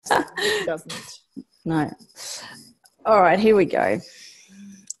It doesn't. No. All right, here we go.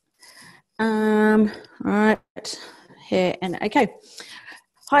 All right, here and okay.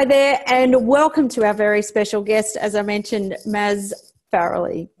 Hi there, and welcome to our very special guest, as I mentioned, Maz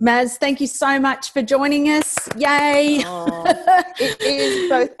Farrelly. Maz, thank you so much for joining us. Yay! It is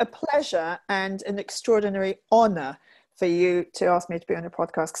both a pleasure and an extraordinary honour for you to ask me to be on your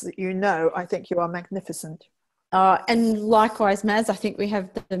podcast, because I think you are magnificent. And likewise, Maz, I think we have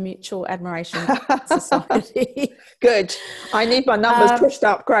the Mutual Admiration Society. Good. I need my numbers pushed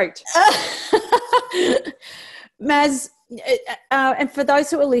up. Great. Maz, and for those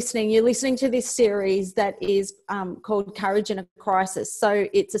who are listening, you're listening to this series that is called Courage in a Crisis. So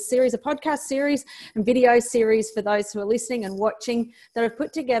it's a series, a podcast series and video series for those who are listening and watching that I've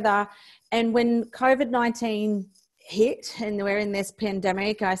put together. And when COVID-19 hit and we're in this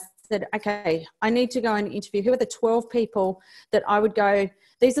pandemic, I said, okay, I need to go and interview who are the 12 people that I would go,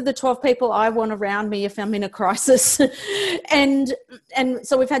 these are the 12 people I want around me if I'm in a crisis. and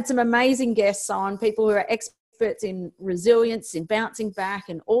so we've had some amazing guests on, people who are experts in resilience, in bouncing back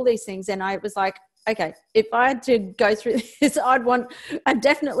and all these things. And I was like, okay, if I had to go through this, I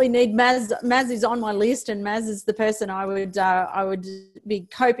definitely need Maz. Maz is on my list, and Maz is the person I would be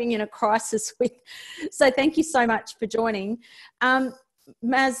coping in a crisis with. So thank you so much for joining.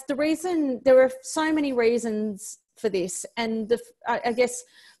 Maz, there are so many reasons for this. And I guess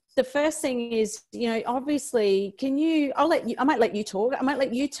the first thing is, obviously, I might let you talk. I might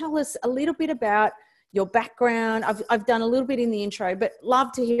let you tell us a little bit about your background. I've done a little bit in the intro, but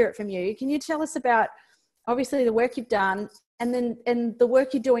love to hear it from you. Can you tell us about, obviously, the work you've done and the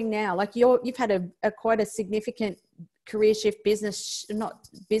work you're doing now? Like you've had a quite a significant career shift, not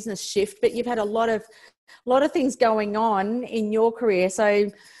business shift, but you've had a lot of things going on in your career.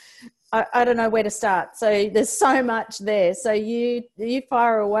 So I don't know where to start. So there's so much there. So you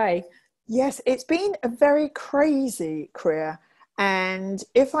fire away. Yes, it's been a very crazy career. And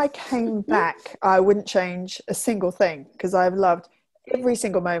if I came back, I wouldn't change a single thing, because I've loved every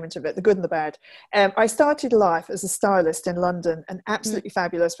single moment of it, the good and the bad. I started life as a stylist in London, and Absolutely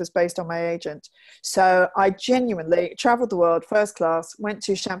Fabulous was based on my agent. So I genuinely traveled the world first class, went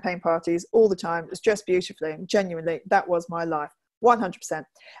to champagne parties all the time. It was just beautifully, and genuinely, that was my life. 100%.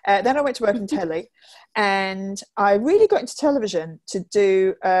 Then I went to work in telly, and I really got into television to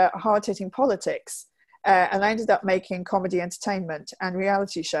do hard-hitting politics. And I ended up making comedy entertainment and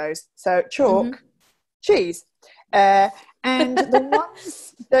reality shows. So chalk, cheese. And the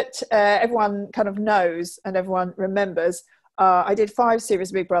ones that everyone kind of knows and everyone remembers, I did 5 series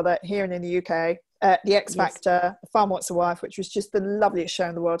of Big Brother here and in the UK. The X Factor, Farm What's a Wife, which was just the loveliest show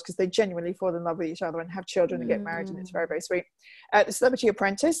in the world, because they genuinely fall in love with each other and have children and get married, and it's very, very sweet. The Celebrity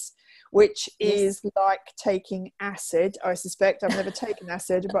Apprentice, which is like taking acid, I suspect. I've never taken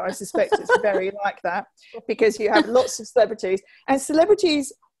acid, but I suspect it's very like that, because you have lots of celebrities. And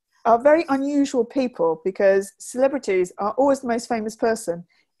celebrities are very unusual people, because celebrities are always the most famous person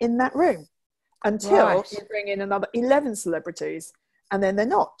in that room until you bring in another 11 celebrities, and then they're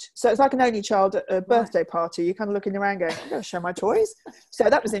not. So it's like an only child at a birthday party. You kind of looking around going, I'm going to show my toys. So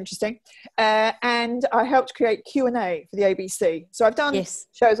that was interesting. And I helped create Q&A for the ABC. So I've done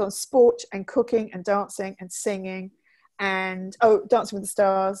shows on sport and cooking and dancing and singing and, Dancing with the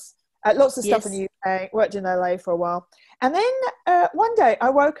Stars. Lots of stuff in the UK. Worked in LA for a while. And then one day I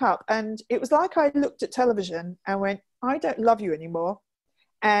woke up, and it was like I looked at television and went, I don't love you anymore.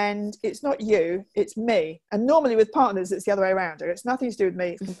 And it's not you, it's me. And normally with partners, it's the other way around. It's nothing to do with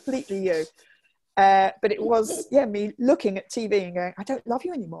me, it's completely you. But it was, me looking at TV and going, I don't love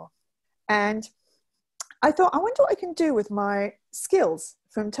you anymore. And I thought, I wonder what I can do with my skills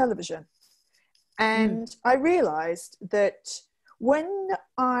from television. And I realized that when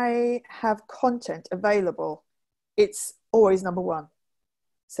I have content available, it's always number one.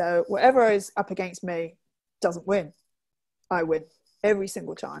 So whatever is up against me doesn't win. I win. Every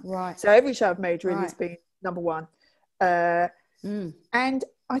single time. Right. So every show I've made really has been number one. And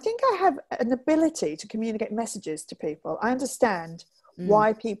I think I have an ability to communicate messages to people. I understand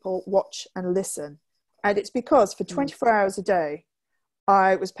why people watch and listen. And it's because for 24 hours a day,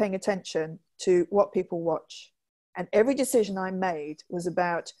 I was paying attention to what people watch. And every decision I made was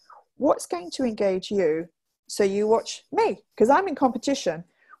about what's going to engage you, so you watch me. Because I'm in competition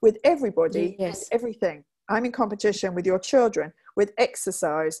with everybody and everything. I'm in competition with your children, with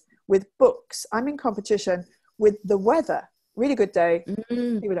exercise, with books. I'm in competition with the weather. Really good day.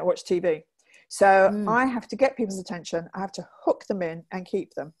 People don't watch TV. So I have to get people's attention. I have to hook them in and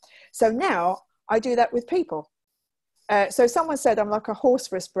keep them. So now I do that with people. So someone said I'm like a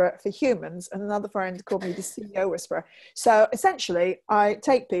horse whisperer for humans, and another friend called me the CEO whisperer. So essentially, I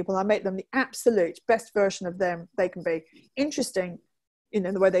take people, I make them the absolute best version of them they can be. Interesting,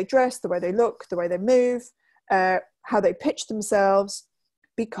 the way they dress, the way they look, the way they move, how they pitch themselves.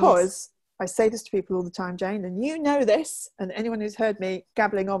 Because I say this to people all the time, Jane, and you know this, and anyone who's heard me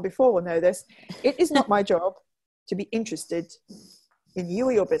gabbling on before will know this. It is not my job to be interested in you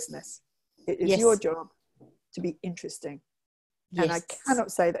or your business. It is your job to be interesting. And I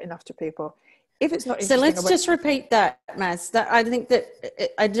cannot say that enough to people. If it's not interesting, so let's just repeat that, Maz. That I think that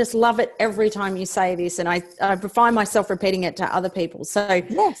I just love it every time you say this, and I find myself repeating it to other people. So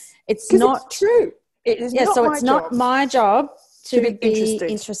yes, it's not true. It is not so my it's job not my job to be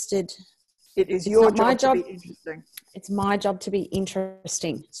interested. It is your job to be interesting. It's my job to be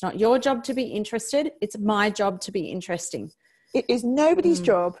interesting. It's not your job to be interested. It's my job to be interesting. It is nobody's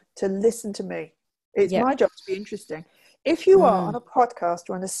job to listen to me. It's my job to be interesting. If you are on a podcast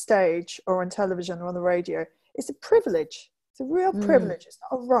or on a stage or on television or on the radio, it's a privilege. It's a real privilege. It's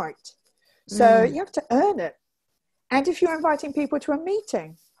not a right. So you have to earn it. And if you're inviting people to a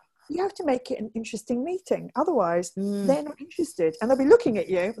meeting, you have to make it an interesting meeting. Otherwise, they're not interested. And they'll be looking at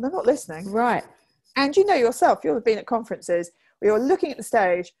you, but they're not listening. Right. And you know yourself, you'll have been at conferences where you're looking at the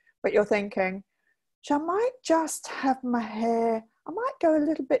stage, but you're thinking, I might just have my hair, I might go a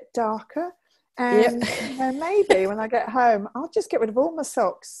little bit darker. And maybe when I get home, I'll just get rid of all my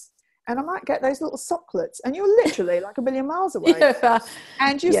socks and I might get those little socklets. And you're literally like a million miles away.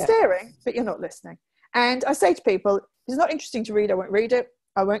 And you're staring, but you're not listening. And I say to people, if it's not interesting to read, I won't read it.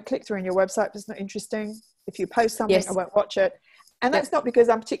 I won't click through on your website if it's not interesting. If you post something, I won't watch it. And that's not because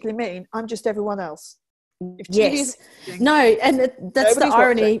I'm particularly mean. I'm just everyone else. If TV no, and that's the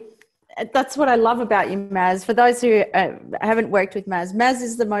irony. That's what I love about you, Maz. For those who haven't worked with Maz, Maz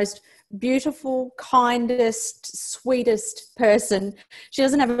is the most beautiful, kindest, sweetest person. She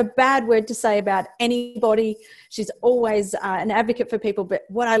doesn't have a bad word to say about anybody. She's always an advocate for people. But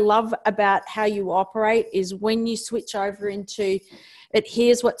what I love about how you operate is when you switch over into it,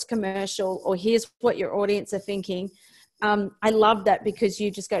 here's what's commercial or here's what your audience are thinking. I love that because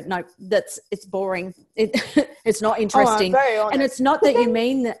you just go, no, it's boring. It's not interesting. And it's not that you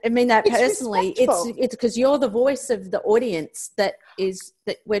mean that personally. It's because you're the voice of the audience that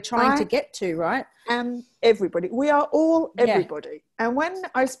we're trying to get to, right? And everybody, we are all everybody. And when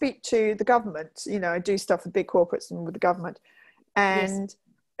I speak to the government, I do stuff with big corporates and with the government, and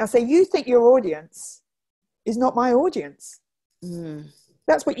I say, you think your audience is not my audience.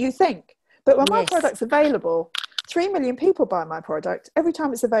 That's what you think. But when my product's available, 3 million people buy my product every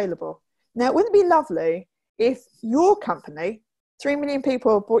time it's available. Now, wouldn't it be lovely if your company, 3 million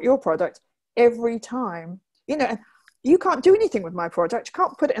people bought your product every time? And you can't do anything with my product. You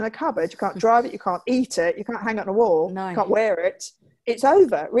can't put it in a cupboard. You can't drive it. You can't eat it. You can't hang it on a wall. No. You can't wear it. It's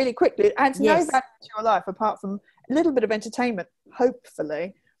over really quickly. It adds no value to your life apart from a little bit of entertainment,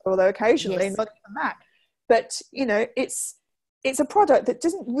 hopefully, although occasionally not even that. But, it's a product that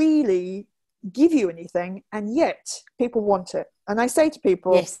doesn't really give you anything, and yet people want it. And I say to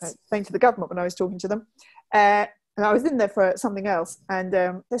people, saying to the government when I was talking to them, and I was in there for something else, and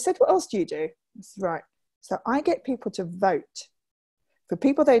they said, what else do you do? I said, right. So I get people to vote for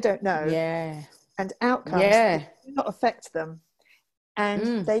people they don't know and outcomes that do not affect them.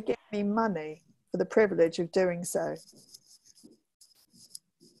 And they give me money for the privilege of doing so.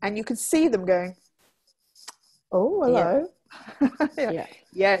 And you can see them going, oh, hello.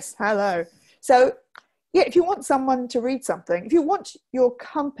 Yes, hello. So, if you want someone to read something, if you want your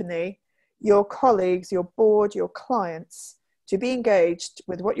company, your colleagues, your board, your clients to be engaged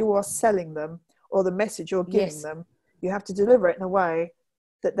with what you are selling them or the message you're giving them, you have to deliver it in a way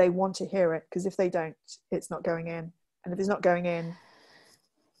that they want to hear it. Because if they don't, it's not going in. And if it's not going in,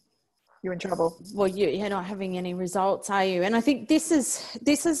 you're in trouble. Well, you're not having any results, are you? And I think this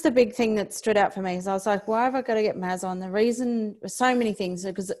is the big thing that stood out for me. Is I was like, why have I got to get Maz on? The reason, so many things,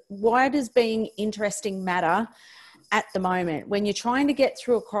 because why does being interesting matter at the moment when you're trying to get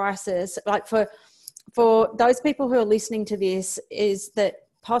through a crisis? Like for those people who are listening to this, is that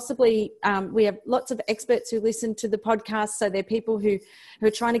possibly we have lots of experts who listen to the podcast. So they're people who are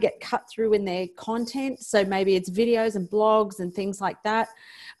trying to get cut through in their content. So maybe it's videos and blogs and things like that.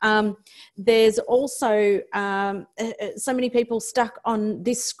 There's also so many people stuck on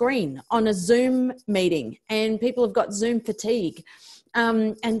this screen on a Zoom meeting, and people have got Zoom fatigue.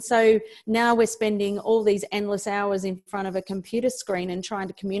 And so now we're spending all these endless hours in front of a computer screen and trying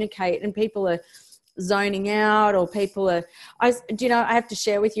to communicate, and people are zoning out, or people are, I have to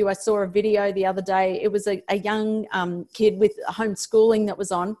share with you, I saw a video the other day. It was a young kid with homeschooling that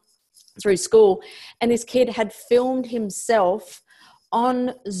was on, through school, and this kid had filmed himself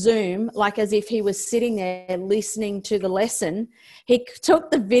on Zoom, like as if he was sitting there listening to the lesson. He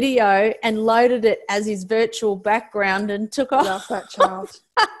took the video and loaded it as his virtual background and took off. Love that child.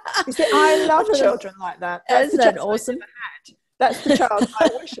 You see, I love children like that. Isn't that awesome? That's the child I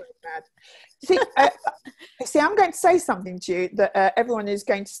wish I had. See, I'm going to say something to you that everyone is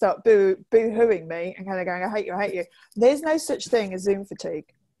going to start boo-hooing me and kind of going, I hate you. There's no such thing as Zoom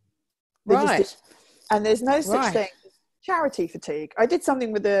fatigue. Right. And there's no such thing as charity fatigue. I did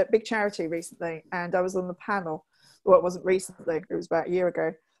something with a big charity recently, and I was on the panel. Well, it wasn't recently. It was about a year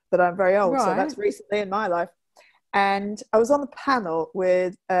ago. But I'm very old, so that's recently in my life. And I was on the panel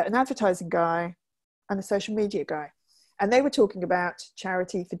with an advertising guy and a social media guy. And they were talking about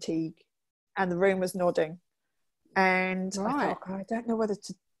charity fatigue. And the room was nodding. And I thought, I don't know whether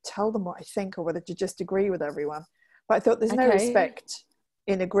to tell them what I think or whether to just agree with everyone. But I thought there's no respect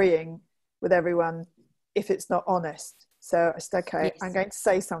in agreeing with everyone if it's not honest. So I said, okay, I'm going to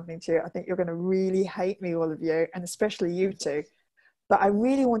say something to you. I think you're going to really hate me, all of you, and especially you two. But I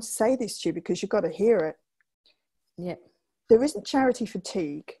really want to say this to you because you've got to hear it. Yeah. There isn't charity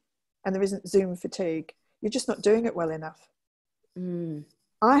fatigue and there isn't Zoom fatigue. You're just not doing it well enough. Mm.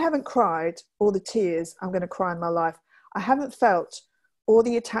 I haven't cried all the tears I'm going to cry in my life. I haven't felt all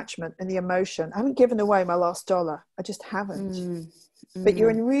the attachment and the emotion. I haven't given away my last dollar. I just haven't. But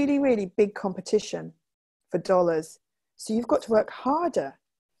you're in really, really big competition for dollars. So you've got to work harder.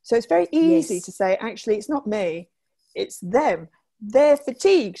 So it's very easy to say, actually, it's not me. It's them. They're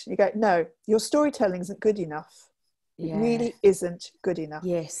fatigued. You go, no, your storytelling isn't good enough. It really isn't good enough.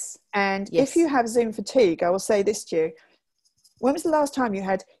 Yes. And if you have Zoom fatigue, I will say this to you. When was the last time you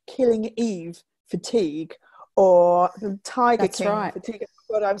had Killing Eve fatigue or the Tiger King fatigue?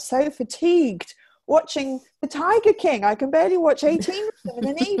 Oh God, I'm so fatigued watching the Tiger King. I can barely watch 18 of them in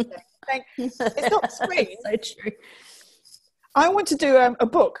an evening. It's not the screen. So true. I want to do a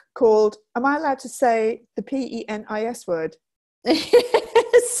book called, am I allowed to say the PENIS word?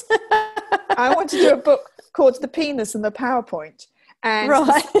 Yes. I want to do a book called The Penis and the PowerPoint. And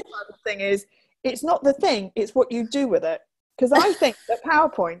the thing is, it's not the thing, it's what you do with it. Because I think that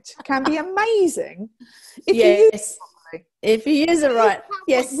PowerPoint can be amazing if you use it properly. If you use it right.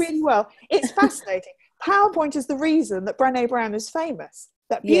 Yes. Really well. It's fascinating. PowerPoint is the reason that Brené Brown is famous.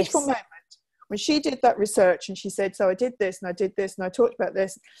 That beautiful moment when she did that research and she said, so I did this and I did this and I talked about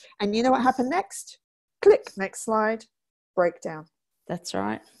this. And you know what happened next? Click, next slide, breakdown. That's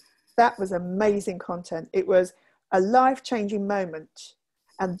right. That was amazing content. It was a life-changing moment.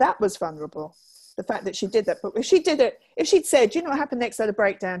 And that was vulnerable. The fact that she did that. But if she did it, if she'd said, you know what happened next? I had a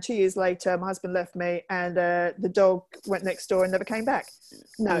breakdown. 2 years later, my husband left me and the dog went next door and never came back.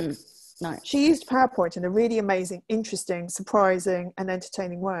 No. No. She used PowerPoint in a really amazing, interesting, surprising and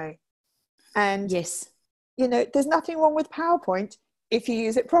entertaining way. And, you know, there's nothing wrong with PowerPoint if you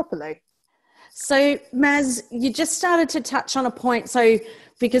use it properly. So, Maz, you just started to touch on a point. So,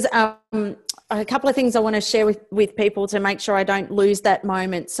 because a couple of things I want to share with people to make sure I don't lose that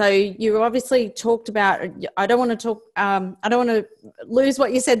moment. So, you obviously talked about, I don't want to lose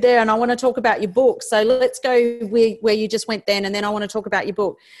what you said there, and I want to talk about your book. So, let's go where you just went then, and then I want to talk about your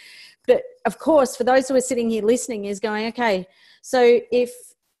book. But, of course, for those who are sitting here listening is going, okay, so if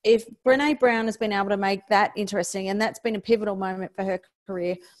Brené Brown has been able to make that interesting, and that's been a pivotal moment for her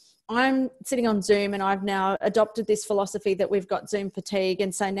career, I'm sitting on Zoom and I've now adopted this philosophy that we've got Zoom fatigue.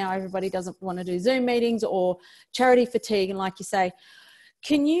 And so now everybody doesn't want to do Zoom meetings or charity fatigue. And like you say,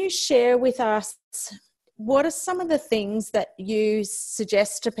 can you share with us, what are some of the things that you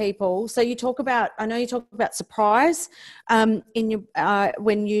suggest to people? So you talk about, I know you talk about surprise in your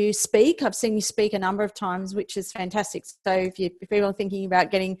when you speak. I've seen you speak a number of times, which is fantastic. So if people are thinking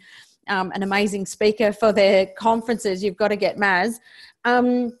about getting an amazing speaker for their conferences, you've got to get Maz.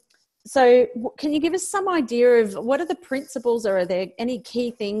 So can you give us some idea of what are the principles, or are there any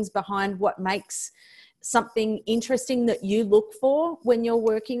key things behind what makes something interesting that you look for when you're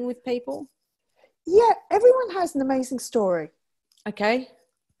working with people? Yeah, everyone has an amazing story. Okay.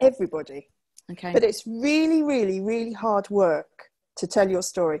 Everybody. Okay. But it's really, really, really hard work to tell your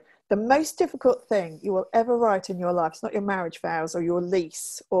story. The most difficult thing you will ever write in your life is not your marriage vows or your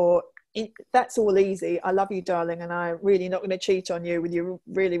lease or that's all easy. I love you, darling, and I'm really not going to cheat on you with your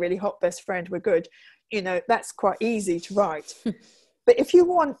really, really hot best friend. We're good. You know, that's quite easy to write. But if you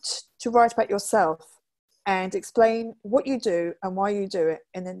want to write about yourself and explain what you do and why you do it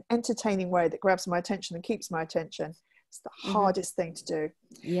in an entertaining way that grabs my attention and keeps my attention, it's the hardest thing to do.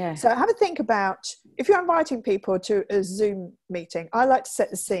 Yeah. So have a think about, if you're inviting people to a Zoom meeting, I like to set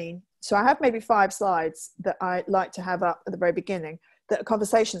the scene. So I have maybe 5 slides that I like to have up at the very beginning. that are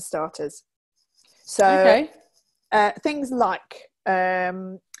conversation starters. So Okay. things like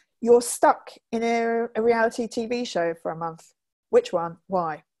you're stuck in a reality TV show for a month. Which one?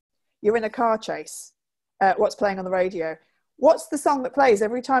 Why? You're in a car chase. What's playing on the radio? What's the song that plays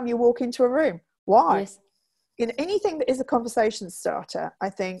every time you walk into a room? Why? Yes. In anything that is a conversation starter, I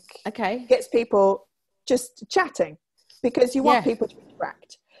think Okay. gets people just chatting, because you want people to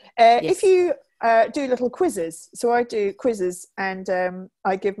interact. If Yes. you do little quizzes, so I do quizzes and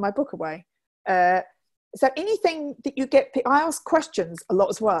I give my book away. So anything that you get, I ask questions a lot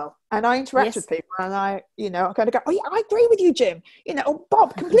as well, and I interact with people, and I kind of go, oh yeah, I agree with you, Jim. Oh,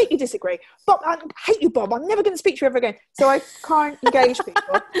 Bob, completely disagree. Bob, I hate you, Bob. I'm never going to speak to you ever again. So I can't engage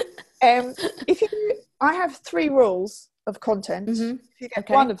people. I have 3 rules of content. Mm-hmm. If you get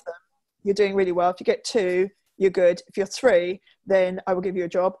one of them, you're doing really well. If you get 2, you're good. If you're 3, then I will give you a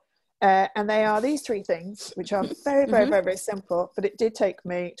job. And they are these 3 things, which are very, very, very, very simple, but it did take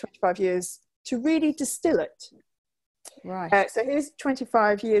me 25 years to really distill it. Right. So here's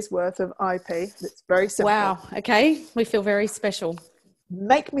 25 years worth of IP. That's very simple. Wow. Okay. We feel very special.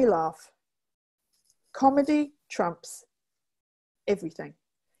 Make me laugh. Comedy trumps everything.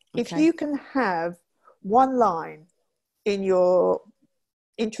 Okay. If you can have one line in your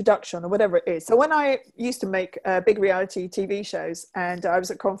introduction or whatever it is. So when I used to make big reality TV shows, and I was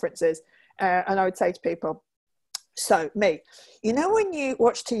at conferences, and I would say to people, so me, when you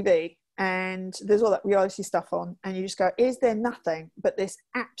watch TV and there's all that reality stuff on, and you just go, is there nothing but this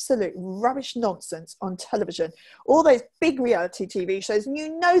absolute rubbish nonsense on television? All those big reality TV shows, and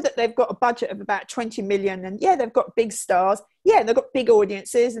you know that they've got a budget of about 20 million, and yeah, they've got big stars, yeah, they've got big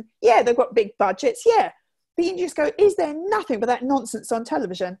audiences, and yeah, they've got big budgets, yeah. But you just go, is there nothing but that nonsense on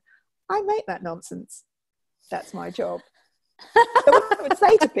television? I make that nonsense. That's my job. So what I would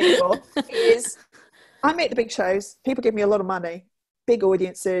say to people is, I make the big shows. People give me a lot of money, big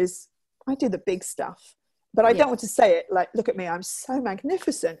audiences. I do the big stuff. But I don't want to say it like, look at me, I'm so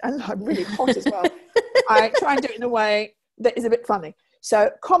magnificent. And I'm really hot as well. I try and do it in a way that is a bit funny. So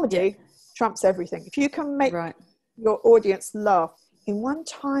comedy trumps everything. If you can make your audience laugh in one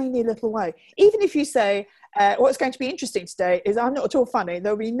tiny little way, even if you say, what's going to be interesting today is I'm not at all funny,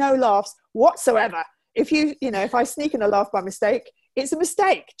 there'll be no laughs whatsoever. If I sneak in a laugh by mistake, it's a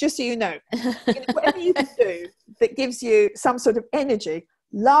mistake, just so you know. Whatever you can do that gives you some sort of energy,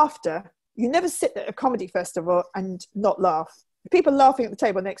 laughter. You never sit at a comedy festival and not laugh. If people are laughing at the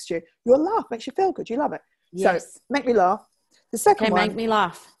table next to you, your laugh makes you feel good. You love it. Yes. So make me laugh. The second one, make me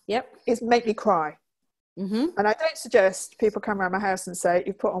laugh. Yep. Is make me cry. Mm-hmm. And I don't suggest people come around my house and say,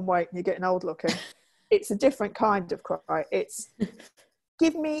 you've put on weight and you're getting old looking. It's a different kind of cry. It's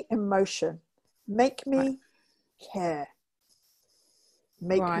give me emotion. Make me care.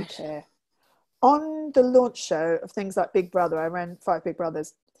 Make me care. On the launch show of things like Big Brother, I ran 5 Big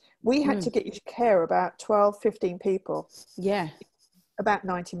Brothers. We had to get you to care about 12, 15 people. Yeah. About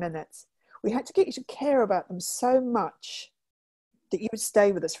 90 minutes. We had to get you to care about them so much that you would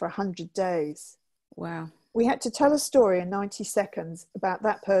stay with us for 100 days. Wow. We had to tell a story in 90 seconds about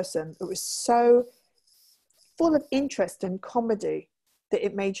that person that was so full of interest and comedy that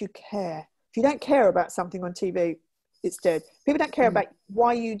it made you care. If you don't care about something on TV, it's dead. People don't care about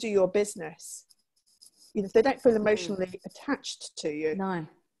why you do your business. If they don't feel emotionally attached to you,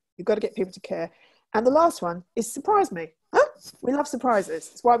 you've got to get people to care. And the last one is surprise me. Huh? We love surprises.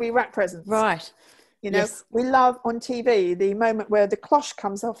 It's why we wrap presents. Right. We love on TV the moment where the cloche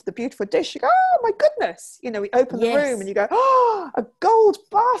comes off the beautiful dish. You go, oh my goodness. We open the room and you go, oh, a gold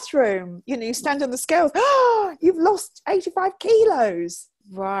bathroom. You stand on the scales. Oh, you've lost 85 kilos.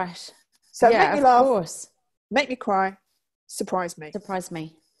 Right. So make me laugh. Course. Make me cry. Surprise me. Surprise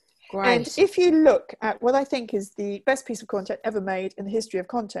me. Great. And if you look at what I think is the best piece of content ever made in the history of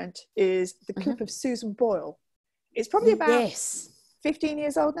content is the clip of Susan Boyle. It's probably about 15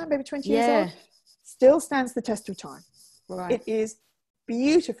 years old now, maybe 20 years old. Still stands the test of time. Right. It is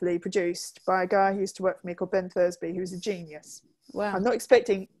beautifully produced by a guy who used to work for me called Ben Thursby, who's a genius. Wow. I'm not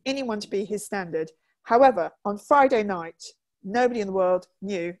expecting anyone to be his standard. However, on Friday night, nobody in the world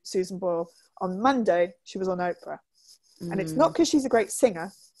knew Susan Boyle. On Monday, she was on Oprah. And it's not because she's a great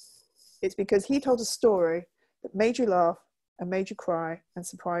singer. It's because he told a story that made you laugh and made you cry and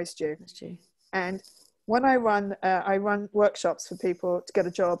surprised you. That's true. And when I run workshops for people to get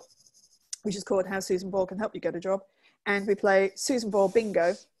a job, which is called How Susan Boyle Can Help You Get a Job. And we play Susan Boyle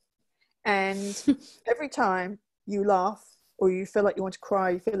Bingo. And every time you laugh or you feel like you want to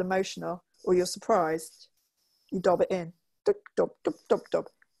cry, you feel emotional, or you're surprised, you dob it in. Dob, dob, dob, dob, dob.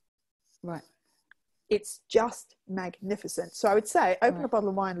 Right. It's just magnificent. So I would say, open a bottle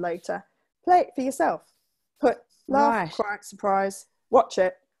of wine later, play it for yourself. Put Laugh, Right. cry, surprise. Watch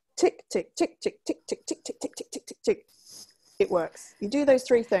it. Tick, tick, tick, tick, tick, tick, tick, tick, tick, tick, tick, tick, tick. It works. You do those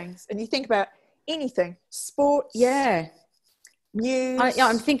 3 things and you think about anything, sports, Yeah. news.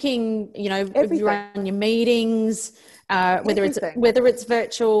 I'm thinking, you know, if you Everything. run your meetings, whether Everything. it's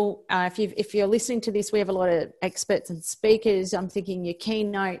virtual. If you're listening to this, we have a lot of experts and speakers. I'm thinking your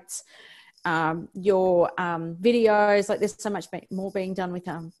keynotes, your videos. Like there's so much more being done with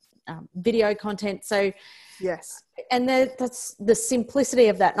video content. So Yes. and that's the simplicity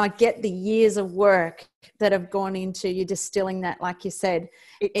of that. And I get the years of work that have gone into you distilling that, like you said.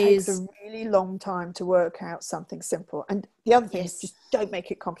 It takes a really long time to work out something simple. And the other thing is just don't make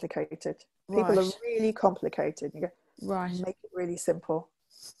it complicated. People are really complicated. You go, make it really simple.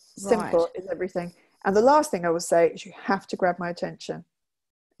 Simple is everything. And the last thing I would say is you have to grab my attention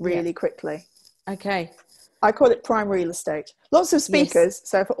really quickly. Okay. I call it prime real estate. Lots of speakers. Yes.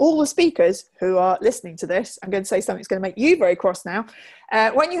 So for all the speakers who are listening to this, I'm going to say something that's going to make you very cross now.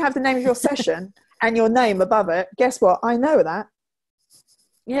 When you have the name of your session and your name above it, guess what? I know that.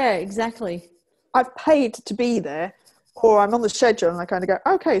 Yeah, exactly. I've paid to be there, or I'm on the schedule and I kind of go,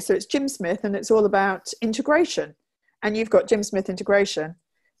 okay, so it's Jim Smith and it's all about integration. And you've got Jim Smith integration.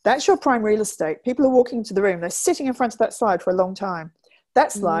 That's your prime real estate. People are walking into the room. They're sitting in front of that slide for a long time.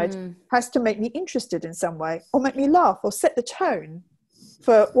 That slide has to make me interested in some way, or make me laugh, or set the tone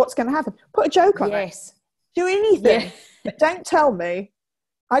for what's going to happen. Put a joke on it. Do anything. But don't tell me.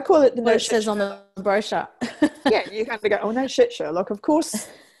 I call it the what it says on the brochure. Yeah, you kind of go, oh, no shit, Sherlock. Of course,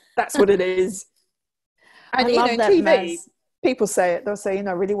 that's what it is. And, I love that, TV, Maz. People say it. They'll say,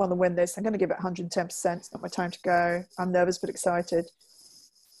 I really want to win this. I'm going to give it 110%. It's not my time to go. I'm nervous but excited.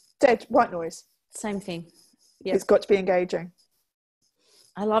 Dead white noise. Same thing. Yep. It's got to be engaging.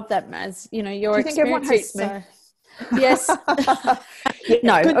 I love that, Maz. You know, your Do you think everyone hates me? Yes.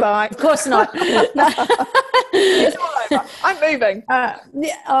 No, goodbye. Of course not. It's all over. I'm moving.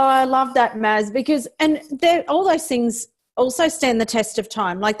 I love that, Maz, because all those things also stand the test of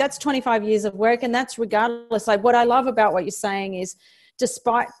time. Like that's 25 years of work, and that's regardless. Like what I love about what you're saying is,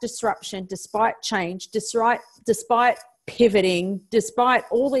 despite disruption, despite change, despite pivoting, despite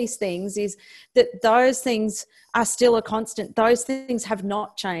all these things, is that those things are still a constant. Those things have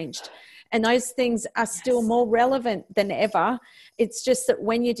not changed. And those things are still more relevant than ever. It's just that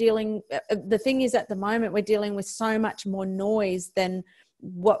when you're dealing, the thing is at the moment, we're dealing with so much more noise than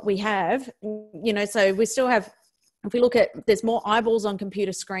what we have, so we still have, if we look at, there's more eyeballs on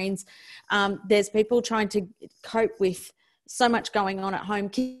computer screens. There's people trying to cope with so much going on at home.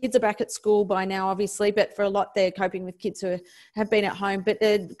 Kids are back at school by now, obviously, but for a lot, they're coping with kids who have been at home, but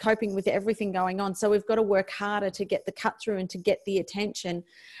they're coping with everything going on. So we've got to work harder to get the cut through and to get the attention.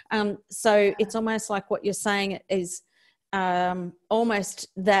 So it's almost like what you're saying is almost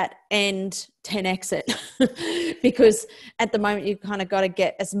that end 10x it, because at the moment you've kind of got to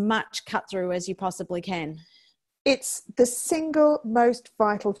get as much cut through as you possibly can. It's the single most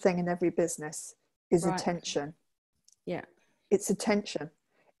vital thing in every business is attention. Yeah. It's attention.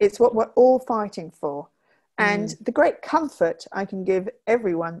 It's what we're all fighting for. And the great comfort I can give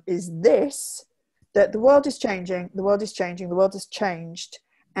everyone is this, that the world is changing, the world is changing, the world has changed.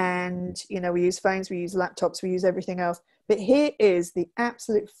 And, we use phones, we use laptops, we use everything else. But here is the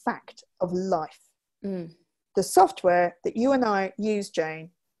absolute fact of life. The software that you and I use,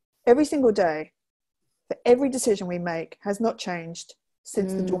 Jane, every single day, for every decision we make has not changed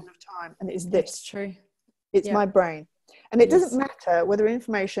since the dawn of time. And it is this. That's true. It's my brain. And it doesn't matter whether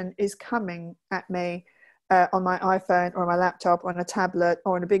information is coming at me on my iPhone or on my laptop or on a tablet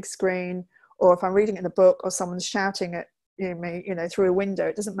or on a big screen, or if I'm reading it in a book or someone's shouting at me, through a window.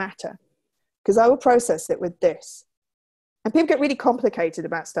 It doesn't matter, because I will process it with this. And people get really complicated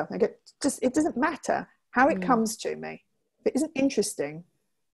about stuff. It doesn't matter how it comes to me. If it isn't interesting,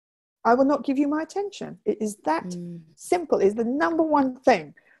 I will not give you my attention. It is that simple. It is the number one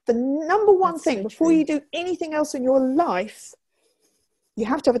thing. The number one thing so before you do anything else in your life, you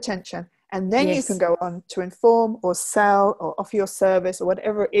have to have attention. And then you can go on to inform or sell or offer your service or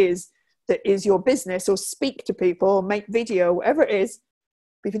whatever it is that is your business, or speak to people or make video, whatever it is.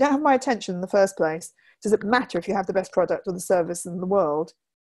 But if you don't have my attention in the first place, does it matter if you have the best product or the service in the world?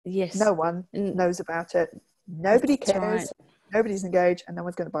 Yes. No one knows about it. Nobody cares. Right. Nobody's engaged, and no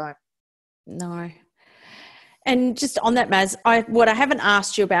one's going to buy it. No. And just on that, Maz, what I haven't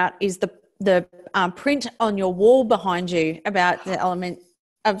asked you about is the print on your wall behind you about the element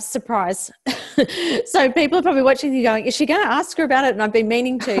of surprise. So people are probably watching you going, is she going to ask her about it? And I've been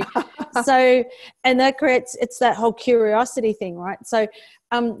meaning to. So, and that creates, it's that whole curiosity thing, right? So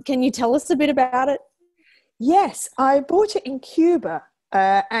can you tell us a bit about it? Yes, I bought it in Cuba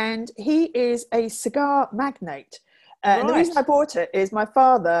and he is a cigar magnate. And the reason I bought it is my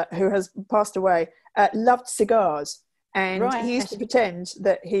father, who has passed away, loved cigars. And he used to pretend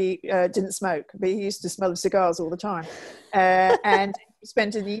that he didn't smoke, but he used to smell of cigars all the time. And he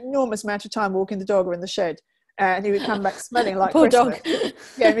spent an enormous amount of time walking the dog or in the shed. And he would come back smelling like Poor Christmas. dog.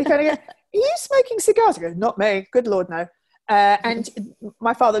 Yeah, and we kind of go, "Are you smoking cigars?" I go, "Not me. Good Lord, no." And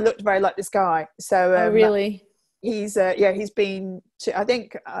my father looked very like this guy. So Oh, really? he's been to, I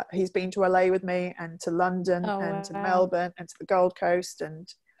think he's been to LA with me, and to London, and to Melbourne, and to the Gold Coast,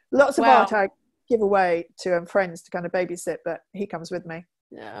 and lots of art I give away to friends to kind of babysit, but he comes with me.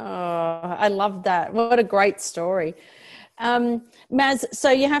 Oh, I love that. What a great story. Maz, so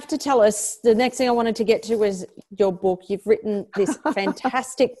you have to tell us, the next thing I wanted to get to was your book. You've written this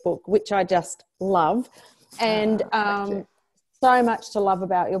fantastic book, which I just love, and so much to love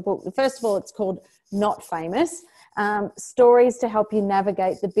about your book. First of all, it's called Not Famous, Stories to Help You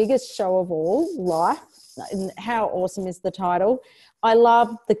Navigate the Biggest Show of All, Life. And how awesome is the title? I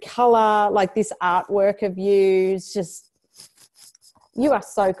love the colour, like this artwork of you. It's just, you are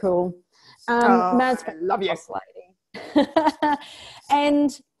so cool. Maz, I love you. Lady.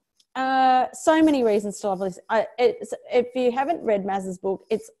 And so many reasons to love this. If you haven't read Maz's book,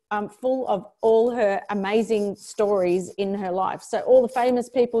 it's full of all her amazing stories in her life. So all the famous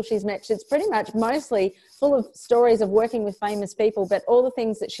people she's met, she's pretty much mostly full of stories of working with famous people, but all the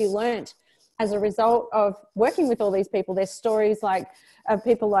things that she learnt as a result of working with all these people. There's stories like of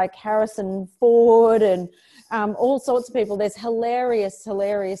people like Harrison Ford and all sorts of people. There's hilarious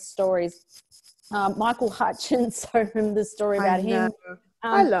stories. Michael Hutchins, so I remember the story about him.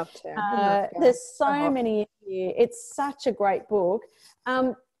 I loved him. There's so many here. It's such a great book.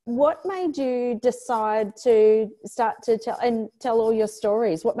 What made you decide to start to tell all your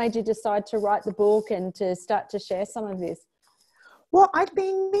stories? What made you decide to write the book and to start to share some of this? Well, I'd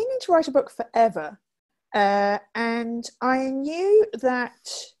been meaning to write a book forever. And I knew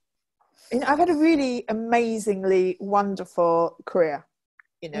that I've had a really amazingly wonderful career.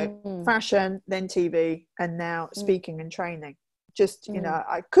 Fashion, then TV, and now speaking and training. Just,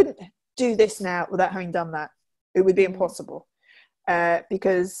 I couldn't do this now without having done that. It would be impossible.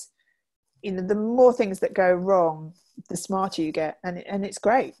 Because, the more things that go wrong, the smarter you get. And it's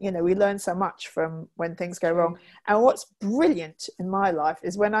great. We learn so much from when things go wrong. And what's brilliant in my life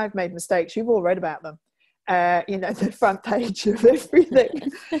is when I've made mistakes, you've all read about them. The front page of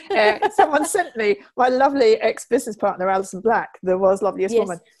everything. Someone sent me, my lovely ex-business partner, Alison Black, the world's loveliest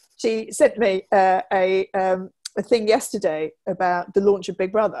woman. She sent me a thing yesterday about the launch of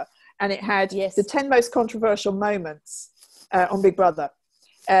Big Brother, and it had the 10 most controversial moments on Big Brother.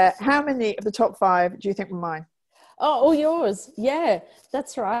 How many of the top 5 do you think were mine? Oh, all yours. Yeah,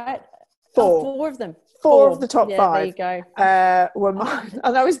 that's right. 4. 4 of them. 4 of the top 5. There you go. Were mine.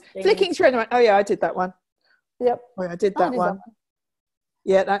 And I was flicking through and I went, oh yeah, I did that one. Yep. Oh, I did that one.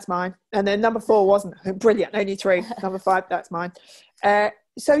 Yeah, that's mine. And then number 4 wasn't. Brilliant. Only 3. Number 5, that's mine.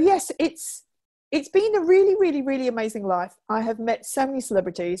 So yes, it's been a really, really, really amazing life. I have met so many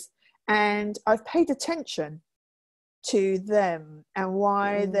celebrities, and I've paid attention to them and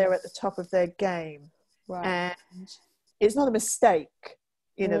why they're at the top of their game. Right. And it's not a mistake,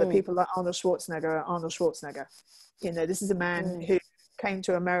 that people like Arnold Schwarzenegger are Arnold Schwarzenegger. This is a man who came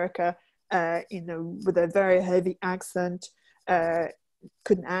to America, with a very heavy accent,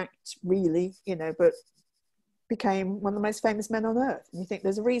 couldn't act really, but became one of the most famous men on earth. And you think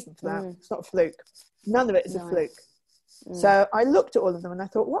there's a reason for that. It's not a fluke. None of it is a fluke. So I looked at all of them and I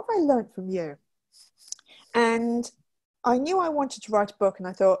thought, what have I learned from you? And I knew I wanted to write a book, and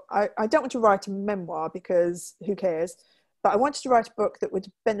I thought, I don't want to write a memoir because who cares? But I wanted to write a book that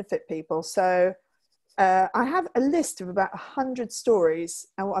would benefit people. So I have a list of about 100 stories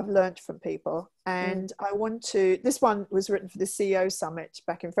and what I've learned from people. And I want to, this one was written for the CEO Summit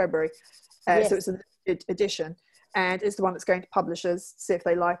back in February. So it's a limited edition. And it's the one that's going to publishers, see if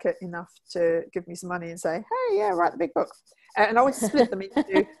they like it enough to give me some money and say, hey, yeah, write the big book. And I want to split them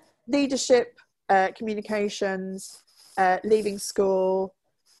into leadership, communications, leaving school,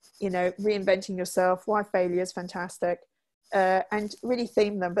 reinventing yourself, why failure is fantastic, and really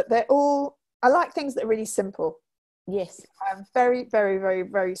theme them. But they're all, I like things that are really simple. Yes. I'm very, very, very,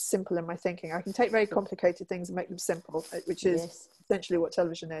 very simple in my thinking. I can take very complicated things and make them simple, which is essentially what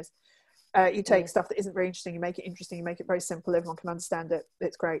television is. You take stuff that isn't very interesting, you make it interesting, you make it very simple, everyone can understand it.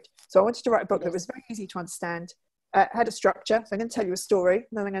 It's great. So I wanted to write a book that was very easy to understand, had a structure. So I'm going to tell you a story, and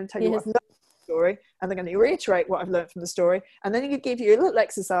then I'm going to tell you what I've learned from the story, and then I'm going to reiterate what I've learned from the story, and then I'm going to give you a little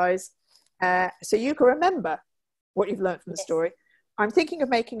exercise so you can remember what you've learned from the story. I'm thinking of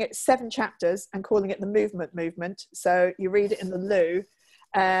making it 7 chapters and calling it the movement. So you read it in the loo,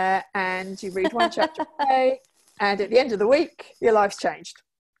 and you read one chapter a day, and at the end of the week, your life's changed.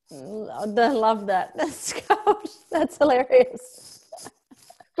 I love that. That's hilarious.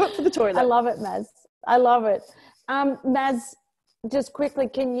 Book for the toilet. I love it, Maz. I love it. Maz, just quickly,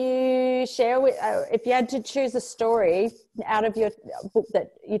 can you share if you had to choose a story out of your book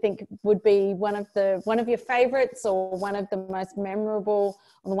that you think would be one of your favorites, or one of the most memorable,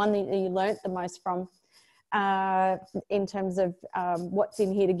 or the one that you learnt the most from, in terms of what's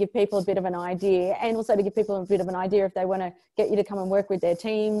in here, to give people a bit of an idea, and also to give people a bit of an idea if they want to get you to come and work with their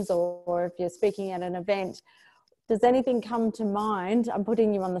teams, or if you're speaking at an event. Does anything come to mind? I'm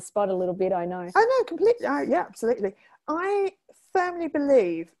putting you on the spot a little bit, I know. Oh, no, completely. Yeah, absolutely. I firmly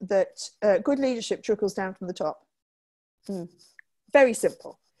believe that good leadership trickles down from the top. Very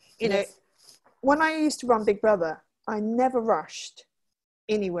simple. You know, when I used to run Big Brother, I never rushed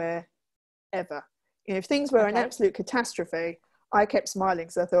anywhere, ever. You know, if things were an absolute catastrophe, I kept smiling,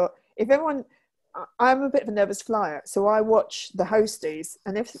 because I thought, I'm a bit of a nervous flyer, so I watch the hosties,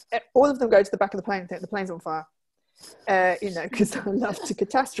 and if all of them go to the back of the plane and think the plane's on fire, you know, because I love to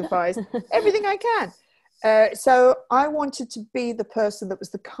catastrophize everything I can. So I wanted to be the person that was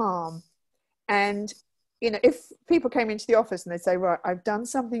the calm. And, you know, if people came into the office and they'd say, right, I've done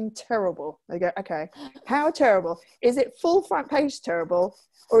something terrible. They go, okay, how terrible? Is it full front page terrible?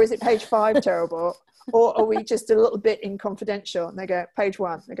 Or is it page 5 terrible? Or are we just a little bit in confidential? And they go, page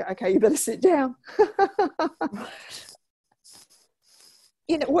 1. They go, okay, you better sit down.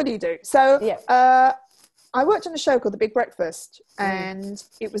 You know, what do you do? So I worked on a show called The Big Breakfast, and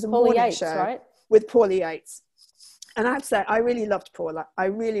it was a morning show, right? With Paula Yates. And I have to say, I really loved Paula. I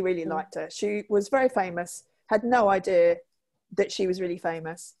really, really liked her. She was very famous, had no idea that she was really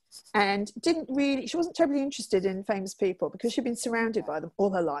famous, and she wasn't terribly interested in famous people, because she'd been surrounded by them all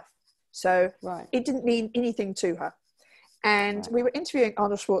her life. So it didn't mean anything to her. And we were interviewing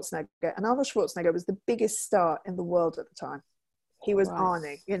Arnold Schwarzenegger, and Arnold Schwarzenegger was the biggest star in the world at the time. He was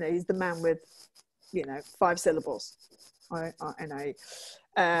Arnie, you know, he's the man with, you know, 5 syllables. 5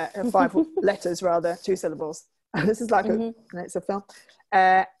 letters rather, 2 syllables. This is like it's a film.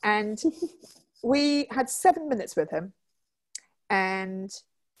 And we had 7 minutes with him. And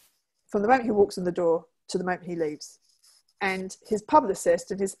from the moment he walks in the door to the moment he leaves. And his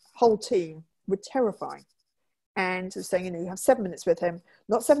publicist and his whole team were terrifying. And saying, you know, you have 7 minutes with him,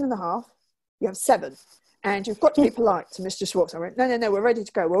 not 7.5, you have 7. And you've got to be polite to Mr. Schwartz. I went, no, we're ready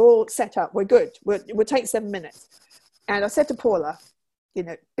to go. We're all set up. We're good. We'll take 7 minutes. And I said to Paula, you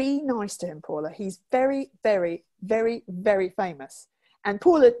know, be nice to him, Paula. He's very, very, very, very famous. And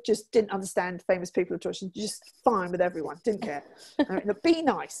Paula just didn't understand famous people at all. She's just fine with everyone. Didn't care. I went, no, be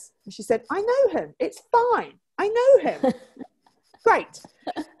nice. And she said, I know him. It's fine. I know him. Great.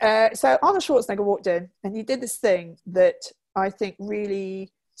 So Arnold Schwarzenegger walked in, and he did this thing that I think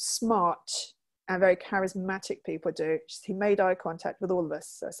really smart and very charismatic people do. He made eye contact with all of us.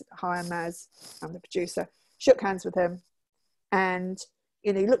 So I said, hi, I'm Maz. I'm the producer. Shook hands with him. And,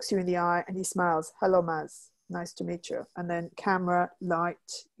 you know, he looks you in the eye and he smiles. Hello, Maz. Nice to meet you. And then camera, light,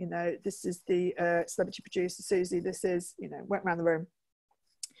 you know, this is the celebrity producer, Susie. This is, you know, went around the room,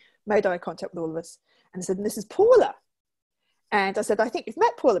 made eye contact with all of us. And said, and this is Paula. And I said, I think you've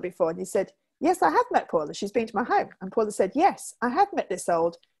met Paula before. And he said, yes, I have met Paula. She's been to my home. And Paula said, yes, I have met this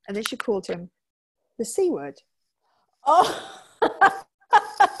old. And then she called him the C word. Oh.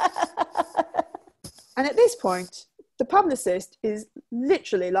 And at this point, the publicist is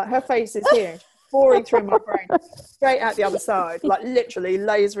literally like, her face is here, boring through my brain, straight out the other side, like literally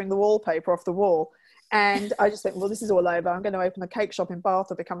lasering the wallpaper off the wall. And I just think, well, this is all over. I'm going to open a cake shop in Bath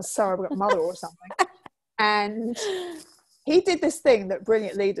or become a surrogate mother or something. And he did this thing that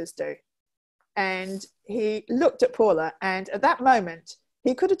brilliant leaders do. And he looked at Paula, and at that moment,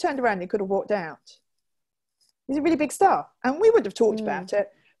 he could have turned around and he could have walked out. He's a really big star. And we would have talked about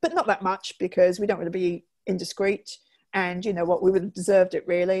it, but not that much, because we don't want to be indiscreet. And you know what, we would have deserved it,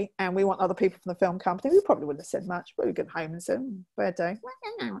 really. And we want other people from the film company. We probably wouldn't have said much. We would have gone home and said, bad day.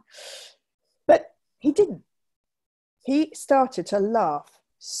 But he didn't. He started to laugh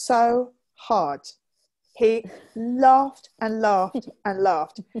so hard. He laughed and laughed and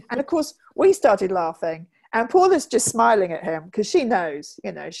laughed. And of course, we started laughing. And Paula's just smiling at him, because she knows,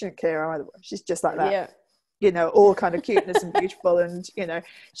 you know, she didn't care either way. She's just like that. Yeah. You know, all kind of cuteness and beautiful. And, you know,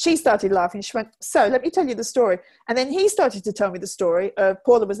 she started laughing. She went, so let me tell you the story. And then he started to tell me the story of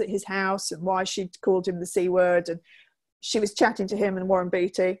Paula was at his house and why she'd called him the C word. And she was chatting to him and Warren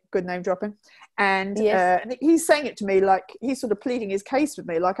Beatty, good name dropping. And, Yes. and he's saying it to me like he's sort of pleading his case with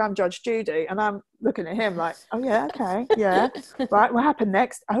me, like I'm Judge Judy. And I'm looking at him like, oh, yeah, okay, yeah. Right, what happened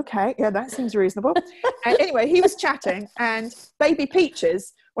next? Okay, yeah, that seems reasonable. And anyway, he was chatting, and Baby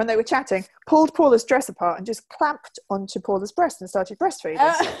Peaches, when they were chatting, pulled Paula's dress apart and just clamped onto Paula's breast and started breastfeeding.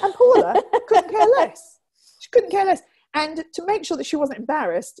 And Paula couldn't care less. She couldn't care less. And to make sure that she wasn't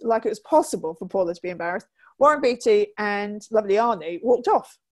embarrassed, like it was possible for Paula to be embarrassed, Warren Beatty and lovely Arnie walked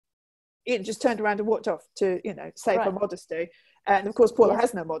off. Ian just turned around and walked off to, save her modesty. And of course, Paula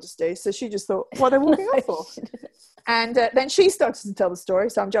has no modesty. So she just thought, what are they walking off for? And then she started to tell the story.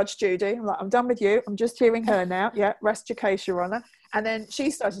 So I'm Judge Judy. I'm like, I'm done with you. I'm just hearing her now. Yeah, rest your case, Your Honour. And then she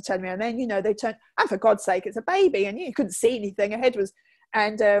started telling me. And then, they turned, and for God's sake, it's a baby. And you couldn't see anything. Her head was,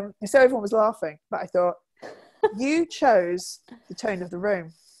 and so everyone was laughing. But I thought, you chose the tone of the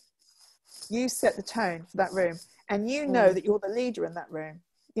room. You set the tone for that room. And you know that you're the leader in that room.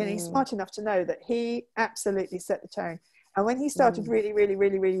 He's smart enough to know that he absolutely set the tone. And when he started really, really,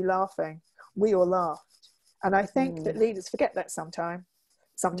 really, really laughing, we all laughed. And I think that leaders forget that sometimes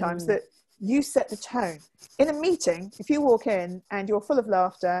that you set the tone. In a meeting, if you walk in and you're full of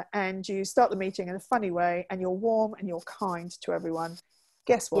laughter and you start the meeting in a funny way and you're warm and you're kind to everyone,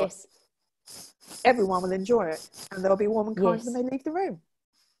 guess what? Yes. Everyone will enjoy it, and they'll be warm and kind when they leave the room.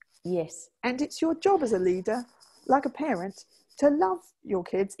 Yes. And it's your job as a leader, like a parent, to love your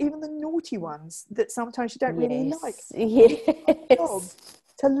kids, even the naughty ones that sometimes you don't really like. Yes. It's your job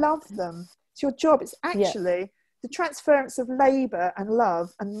to love them. It's your job. It's actually the transference of labour and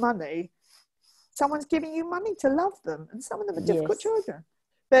love and money. Someone's giving you money to love them, and some of them are difficult children.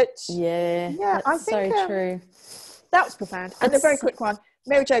 But I think so true. That was profound. And a very quick one.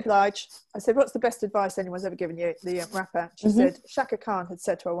 Mary J. Blige, I said, what's the best advice anyone's ever given you? The rapper. She said, Shaka Khan had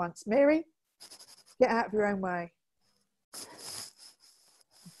said to her once, Mary, get out of your own way. Oh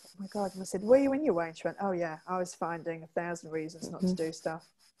my God. And I said, were you in your way? And she went, oh yeah, I was finding 1,000 reasons not to do stuff.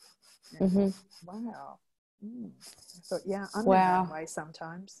 Wow. I thought, yeah, I'm in my own way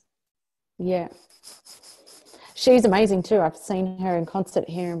sometimes. Yeah. She's amazing too. I've seen her in concert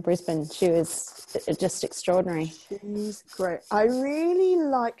here in Brisbane. She was just extraordinary. She's great. I really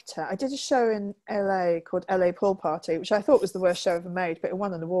liked her. I did a show in LA called LA Pool Party, which I thought was the worst show ever made, but it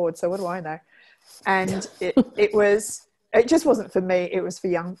won an award, so what do I know? And it just wasn't for me. It was for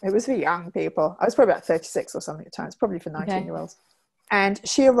young people. I was probably about 36 or something at the time. It's probably for 19-year-olds. And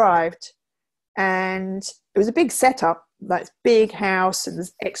she arrived, and it was a big setup, like big house, and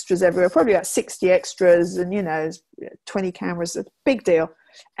there's extras everywhere, probably about 60 extras, and 20 cameras, a big deal.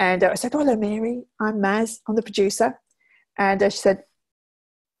 And I said, hello Mary, I'm Maz, I'm the producer. And she said,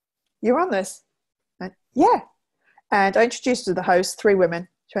 you're on this? And, yeah. And I introduced her to the hosts, 3 women.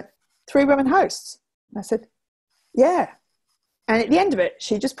 She went, 3 women hosts? And I said, yeah. And at the end of it,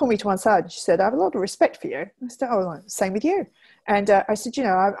 she just pulled me to one side and she said, I have a lot of respect for you. And I said, oh, same with you. And I said,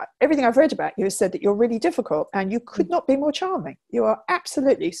 everything I've read about you has said that you're really difficult and you could not be more charming. You are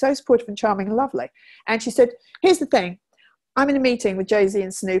absolutely so supportive and charming and lovely. And she said, here's the thing. I'm in a meeting with Jay-Z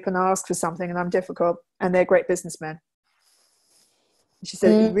and Snoop and I ask for something and I'm difficult and they're great businessmen. And she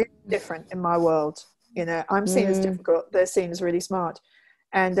said, it's really different in my world. I'm seen as difficult. They're seen as really smart.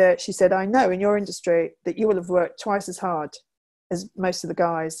 And she said, I know in your industry that you will have worked twice as hard as most of the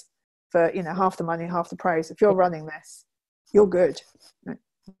guys for, half the money, half the praise. If you're running this, you're good.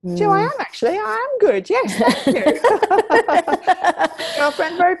 Joe, I am actually. I am good. Yes, thank you.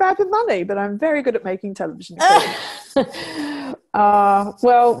 Girlfriend, very bad with money, but I'm very good at making television.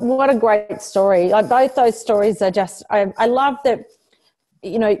 Well, what a great story. Both those stories are just, I love that,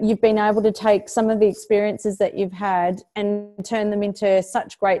 you've been able to take some of the experiences that you've had and turn them into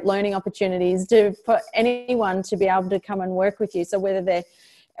such great learning opportunities for anyone to be able to come and work with you. So whether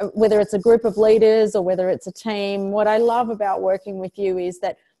it's a group of leaders or whether it's a team, what I love about working with you is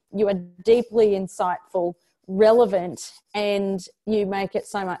that you are deeply insightful, relevant, and you make it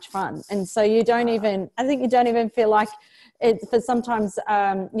so much fun. And so I think you don't even feel like it, for sometimes,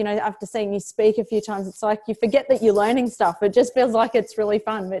 after seeing you speak a few times, it's like you forget that you're learning stuff. It just feels like it's really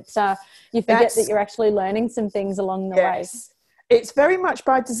fun, but you forget that you're actually learning some things along the way. It's very much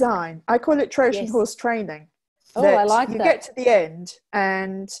by design. I call it Trojan horse training. Oh, I like that. You get to the end,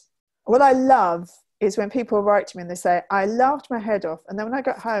 and what I love is when people write to me and they say, I laughed my head off, and then when I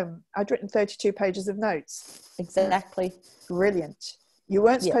got home, I'd written 32 pages of notes. Exactly. Brilliant. You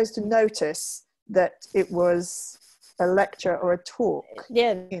weren't supposed to notice that it was a lecture or a talk.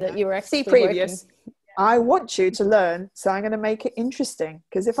 That you were actually previous. Working. I want you to learn, so I'm going to make it interesting,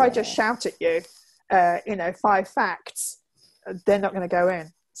 because if I just shout at you, 5 facts, they're not going to go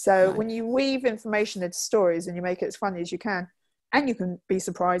in. So No. when you weave information into stories and you make it as funny as you can, and you can be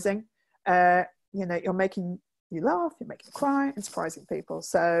surprising, you're making you laugh, you're making you cry, and surprising people.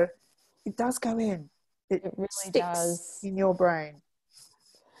 So it does go in. It really sticks does. in your brain.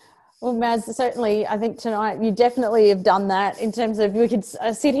 Well, Maz, certainly, I think tonight you definitely have done that in terms of we could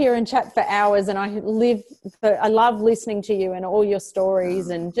sit here and chat for hours, and I love listening to you and all your stories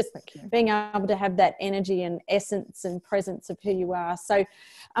and just being able to have that energy and essence and presence of who you are. So,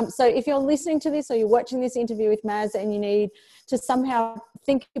 so if you're listening to this or you're watching this interview with Maz and you need to somehow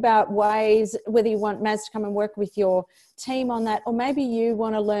think about ways, whether you want Maz to come and work with your team on that, or maybe you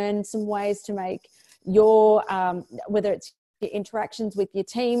want to learn some ways to make your, whether it's your interactions with your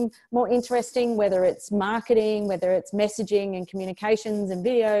team more interesting, whether it's marketing, whether it's messaging and communications and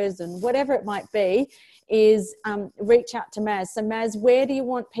videos and whatever it might be, is reach out to Maz. So Maz, where do you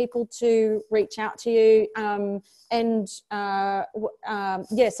want people to reach out to you? So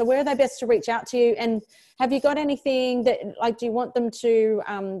where are they best to reach out to you? And have you got anything that, like, do you want them to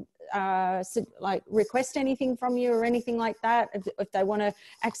request anything from you or anything like that, if they want to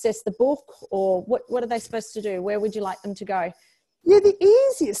access the book, or what are they supposed to do? Where would you like them to go? Yeah, the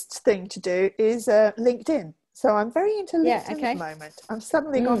easiest thing to do is LinkedIn. So I'm very into LinkedIn at the moment. I've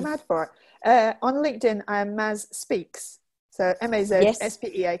suddenly gone mad for it. On LinkedIn, I am Maz Speaks. So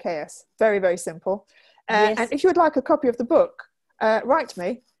MazSpeaks. Very, very simple. And if you would like a copy of the book, write to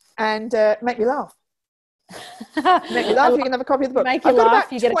me and make me laugh. Make me laugh, you can have a copy of the book. I've got about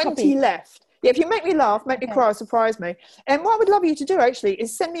 20 left. Yeah, if you make me laugh, make me cry, surprise me. And what I would love you to do actually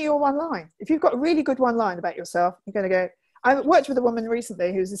is send me your one line. If you've got a really good one line about yourself, you're going to go. I worked with a woman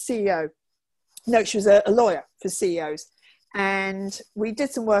recently who's a CEO. No, she was a lawyer for CEOs. And we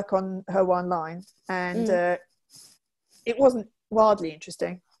did some work on her one line, and it wasn't wildly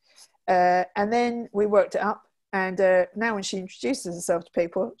interesting. And then we worked it up. And now when she introduces herself to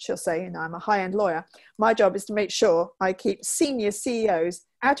people, she'll say, I'm a high-end lawyer. My job is to make sure I keep senior CEOs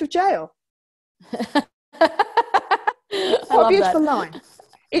out of jail. What a beautiful line.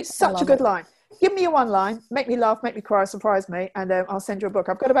 It's such a good line. Give me your one line, make me laugh, make me cry, surprise me, and I'll send you a book.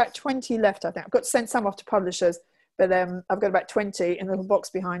 I've got about 20 left, I think. I've got to send some off to publishers, but I've got about 20 in a little box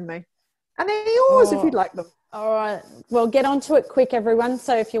behind me. And they're yours if you'd like them. All right. Well, get onto it quick, everyone.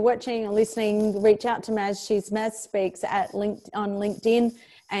 So if you're watching or listening, reach out to Maz. She's Maz Speaks on LinkedIn,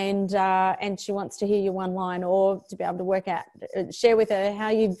 and she wants to hear your one line, or to be able to work out, share with her how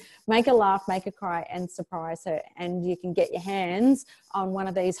you make her laugh, make her cry, and surprise her. And you can get your hands on one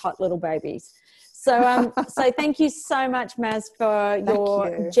of these hot little babies. So, so thank you so much, Maz, for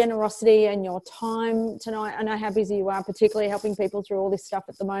your generosity and your time tonight. I know how busy you are, particularly helping people through all this stuff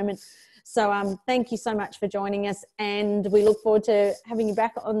at the moment. So thank you so much for joining us, and we look forward to having you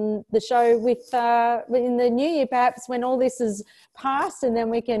back on the show with in the new year, perhaps, when all this is past, and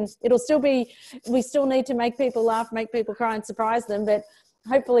then we still need to make people laugh, make people cry, and surprise them, but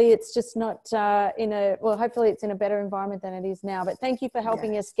hopefully it's just not hopefully it's in a better environment than it is now. But thank you for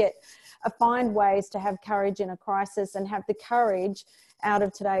helping us find ways to have courage in a crisis, and have the courage out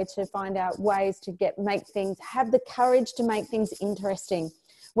of today to find out ways to have the courage to make things interesting.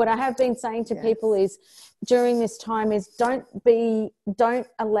 What I have been saying to people is, during this time, is don't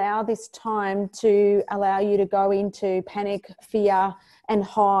allow this time to allow you to go into panic, fear, and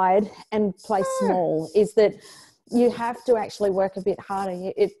hide and play small. Is that you have to actually work a bit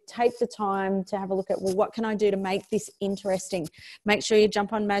harder. Take the time to have a look at, well, what can I do to make this interesting? Make sure you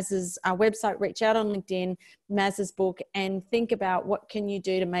jump on Maz's website, reach out on LinkedIn, Maz's book, and think about what can you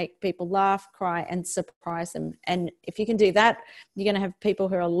do to make people laugh, cry, and surprise them. And if you can do that, you're going to have people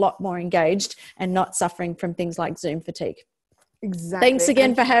who are a lot more engaged and not suffering from things like Zoom fatigue. Exactly. Thanks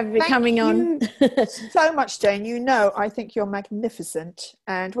again for coming on. So much, Jane. I think you're magnificent,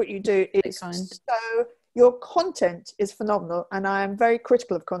 and what you do is so. Your content is phenomenal, and I am very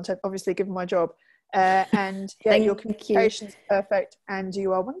critical of content, obviously, given my job. Your communication is perfect, and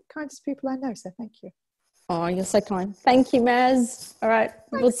you are one of the kindest people I know, so thank you. Oh, you're so kind. Thank you, Maz. All right.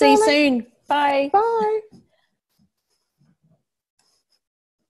 Thanks, we'll see you soon. Bye. Bye.